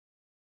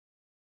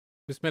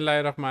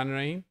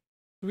बिस्मिल्लाहिर्रहमानिर्रहीम।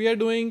 We are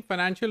doing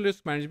financial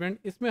risk management.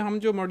 इसमें हम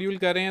जो मॉड्यूल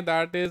कर रहे हैं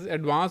that is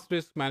advance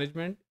risk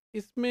management.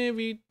 इसमें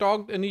we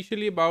talked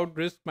initially about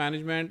risk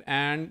management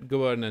and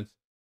governance,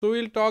 so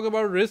we'll talk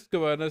about risk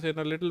governance in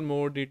a little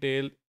more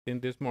detail in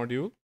this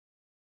module.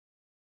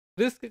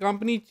 Risk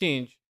company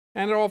change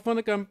and are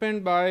often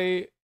accompanied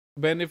bye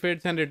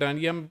benefits and return.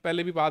 ये हम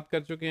पहले भी बात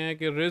कर चुके हैं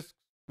कि risk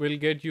will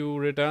get you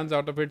returns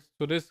out of it,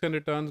 so risk and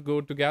returns go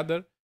together,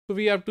 so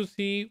we have to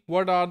see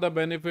what are the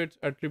benefits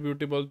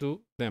attributable to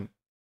them.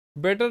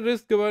 Better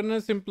risk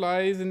governance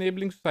implies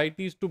enabling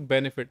societies to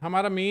benefit।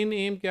 हमारा main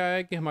M क्या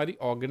है कि हमारी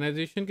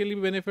organisation के लिए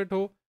भी benefit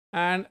हो,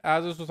 and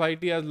as a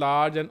society as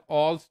large and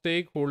all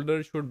stake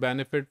holder should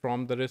benefit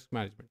from the risk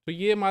management. तो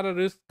ये हमारा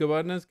रिस्क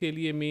गवर्नेंस के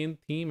लिए मेन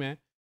थीम है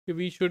कि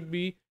we should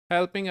be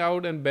helping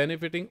out and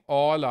benefiting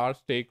all are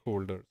stake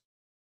holders.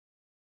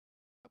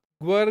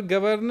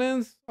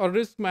 Governance और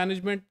risk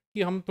management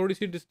की हम थोड़ी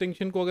सी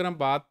डिस्टिंक्शन को अगर हम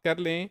बात कर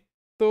लें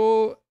तो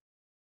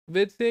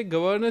विद से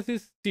गवर्नेंस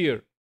इज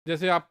स्टीयर।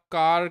 जैसे आप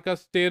कार का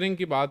स्टीयरिंग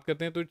की बात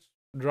करते हैं तो it's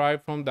drive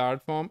from that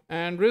form,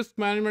 and risk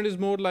management is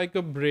more like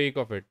a break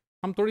of it.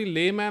 हम थोड़ी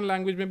लेमैन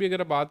लैंग्वेज में भी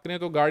अगर आप बात करें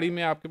तो गाड़ी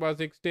में आपके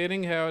पास एक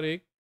स्टीयरिंग है और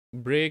एक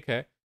ब्रेक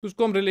है, तो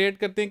उसको हम रिलेट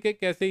करते हैं कि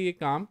कैसे ये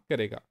काम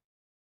करेगा।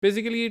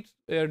 Basically it's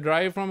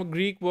drive from a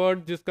Greek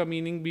word जिसका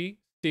मीनिंग भी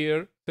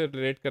स्टीयर से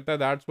रिलेट करता है।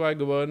 That's why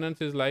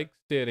governance is like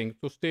steering.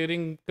 तो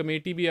स्टीयरिंग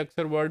कमेटी भी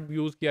अक्सर वर्ड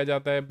यूज़ किया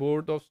जाता है,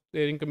 बोर्ड ऑफ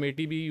स्टीयरिंग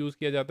कमेटी भी यूज़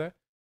किया जाता है,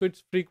 तो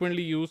इट्स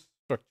फ्रीक्वेंटली यूज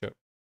स्ट्रक्चर।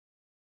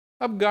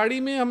 अब गाड़ी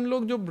में हम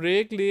लोग जो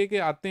ब्रेक लेके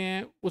आते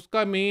हैं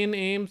उसका मेन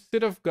एम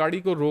सिर्फ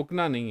गाड़ी को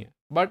रोकना नहीं है,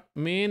 but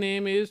main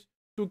M is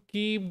to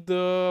keep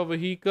the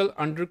vehicle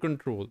under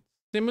control.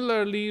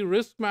 Similarly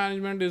risk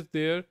management is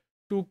there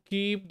to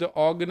keep the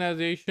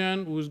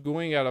organization who's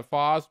going at a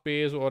fast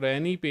pace or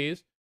any pace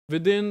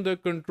within the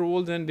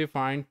controls and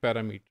defined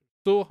parameters.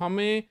 तो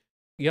हमें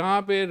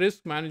यहाँ पे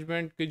risk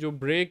management के जो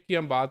break की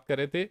हम बात कर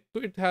रहे थे,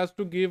 तो it has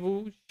to give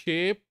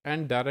shape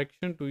and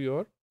direction to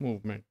your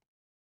movement.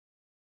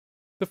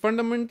 The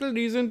fundamental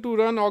reason to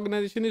run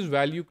organisation is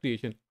value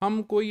creation.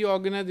 हम कोई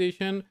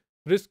ऑर्गेनाइजेशन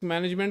रिस्क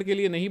मैनेजमेंट के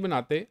लिए नहीं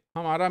बनाते,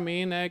 हमारा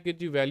मेन है कि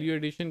जी वैल्यू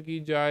एडिशन की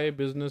जाए,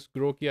 बिजनेस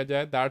ग्रो किया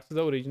जाए। That's the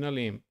original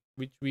M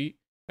which we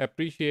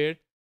appreciate,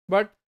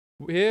 but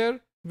here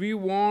we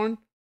want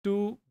to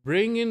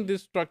bring in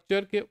this structure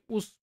के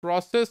उस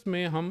process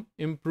में हम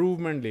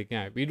improvement लेके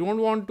आए। We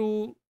don't want to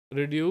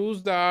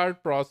reduce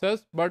that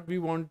process, but we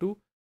want to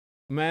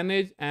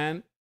manage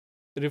and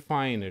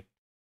refine it.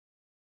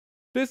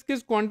 Risk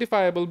is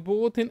quantifiable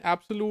both in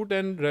absolute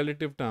and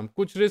relative term.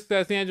 कुछ risk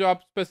ऐसे हैं जो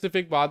आप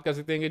स्पेसिफिक बात कर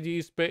सकते हैं कि जी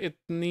इस पे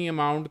इतनी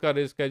अमाउंट का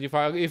रिस्क है,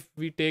 जी if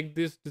we take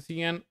this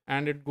decision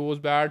and it goes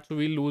bad so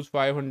we lose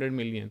 500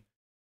 million।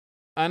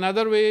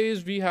 Another way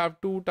is we have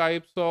two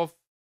types of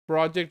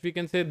project, we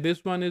can say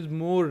this one is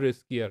more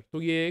riskier,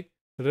 तो ये एक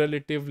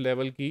relative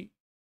level की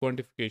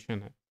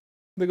quantification है।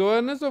 The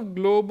governance of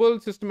global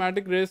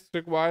systematic risk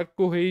require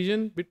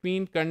cohesion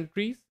between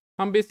countries।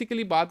 हम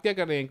basically बात क्या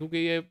कर रहे हैं,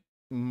 क्योंकि ये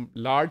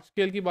large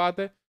scale की बात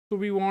है,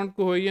 so we want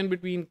cohesion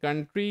between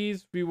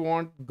countries, we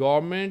want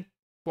government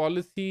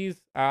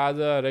policies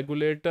as a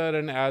regulator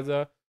and as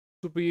a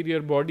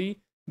superior body,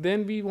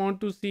 then we want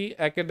to see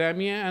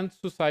academia and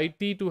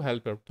society to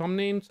help us। तो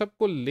हमने इन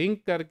सबको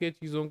link करके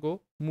चीज़ों को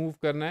move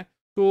करना है।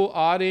 तो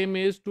our aim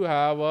is to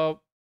have a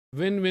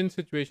win-win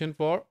situation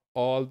for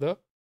all the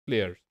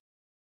players।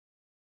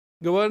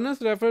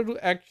 Governance refers to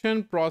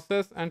action,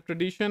 process and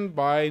tradition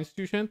by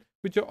institution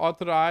which are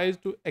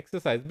authorized to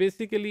exercise।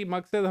 Basically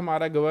मकसद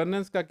हमारा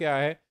governance का क्या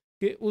है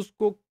कि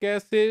उसको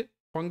कैसे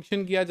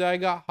function किया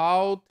जाएगा,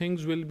 how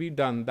things will be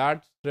done,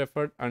 that's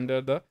referred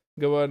under the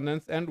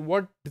governance, and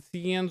what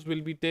decisions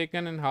will be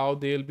taken and how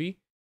they'll be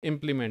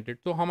implemented।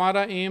 तो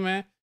हमारा aim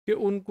है कि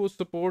उनको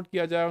support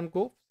किया जाए,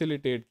 उनको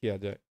facilitate किया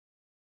जाए।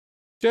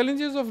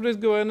 Challenges of risk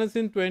governance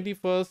in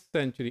 21st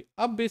century.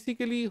 अब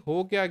बेसिकली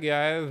हो क्या गया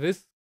है,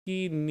 रिस्क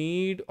की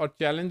नीड और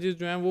चैलेंजेस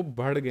जो हैं वो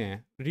बढ़ गए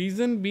हैं।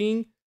 Reason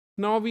being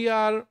now we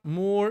are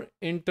more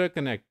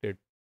interconnected.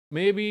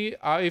 May be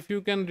if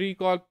you can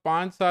recall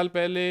 5 साल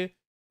पहले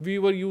we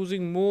were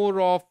using more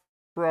of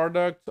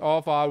products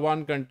of are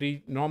one country.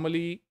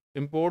 Normally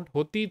import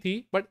होती थी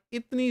बट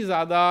इतनी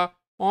ज़्यादा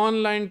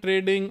online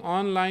trading,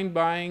 online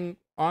buying,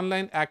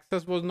 online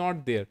access was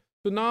not there.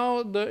 तो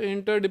now the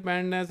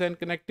interdependence and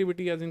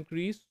connectivity has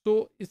increase,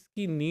 तो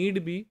इसकी need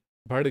भी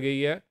बढ़ गई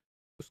है,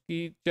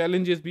 उसकी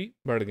चैलेंजेस भी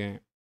बढ़ गए हैं।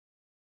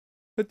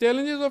 The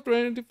challenges of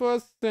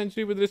 21st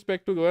century with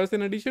respect to governance,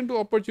 in addition to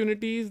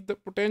opportunities, the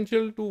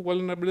potential to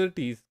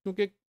vulnerabilities,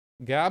 क्योंकि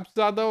गैप्स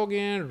ज़्यादा हो गए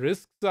हैं,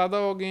 रिस्क ज़्यादा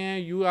हो गए हैं,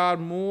 you are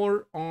more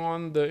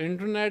on the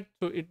internet,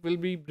 so it will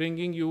be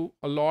bringing you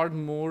a lot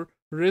more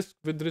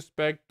risk with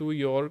respect to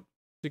your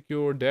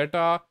secure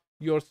data,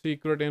 your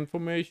secret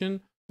information।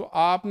 तो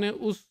आपने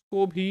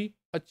उसको भी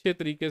अच्छे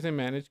तरीके से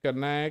मैनेज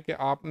करना है कि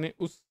आपने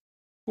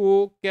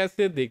उसको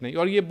कैसे देखना है।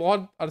 और ये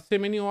बहुत अरसे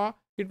में नहीं हुआ,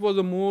 it was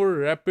a more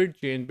rapid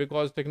change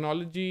because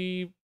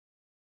technology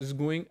is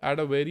going at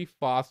a very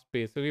fast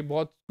pace। तो ये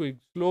बहुत कोई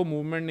स्लो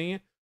मूवमेंट नहीं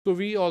है, so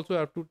we also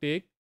have to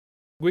take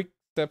quick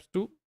steps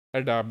to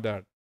adopt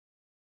that.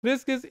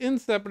 Risk is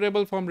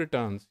inseparable from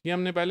returns, ये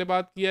हमने पहले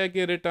बात किया है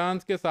कि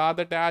रिटर्न्स के साथ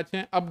अटैच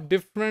हैं। अब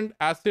डिफरेंट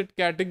एसेट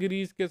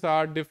कैटेगरीज के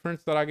साथ डिफरेंट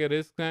तरह के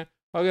रिस्क हैं।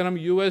 अगर हम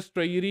यूएस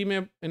ट्रेजरी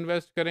में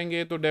इन्वेस्ट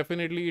करेंगे तो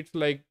definitely it's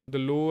like the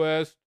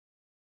lowest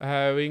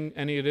having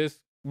any risk,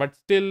 but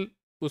still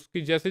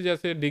उसकी जैसे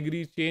जैसे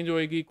डिग्री चेंज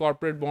होएगी,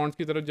 कॉर्पोरेट बॉन्ड्स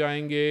की तरफ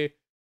जाएंगे,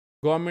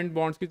 गवर्नमेंट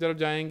बॉन्ड्स की तरफ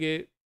जाएंगे,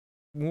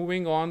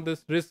 moving on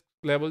this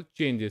risk level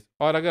changes.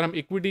 और अगर हम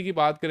इक्विटी की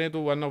बात करें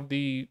तो one of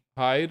the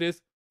high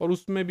risk, और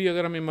उसमें भी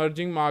अगर हम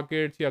इमर्जिंग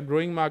मार्केट्स या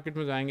ग्रोइंग मार्केट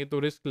में जाएंगे तो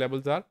रिस्क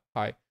लेवल्स आर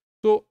हाई।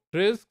 तो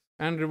risk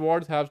and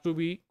rewards have to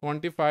be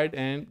quantified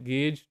and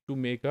gauge to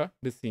make a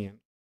decision.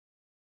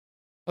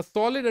 A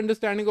solid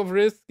understanding of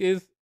risk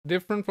is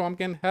different from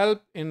can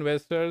help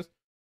investors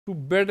to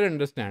better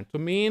understand. So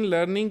main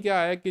learning क्या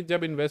है कि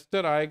जब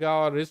investor आएगा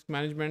और risk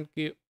management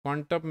के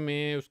quantum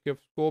में उसके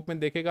scope में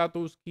देखेगा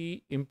तो उसकी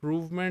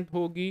इम्प्रूवमेंट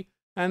होगी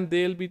and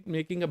they will be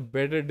making a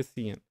better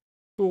decision.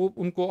 तो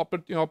उनको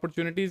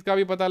अपॉर्चुनिटीज़ का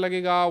भी पता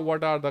लगेगा,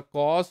 what are the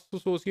cost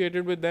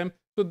associated with them,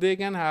 so they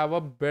can have a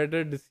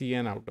better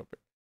decision out of it.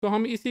 तो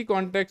हम इसी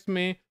कॉन्टेक्स्ट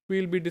में we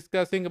will be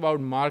discussing about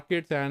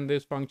markets and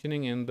this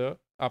functioning in the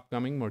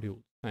upcoming module.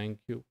 Thank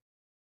you.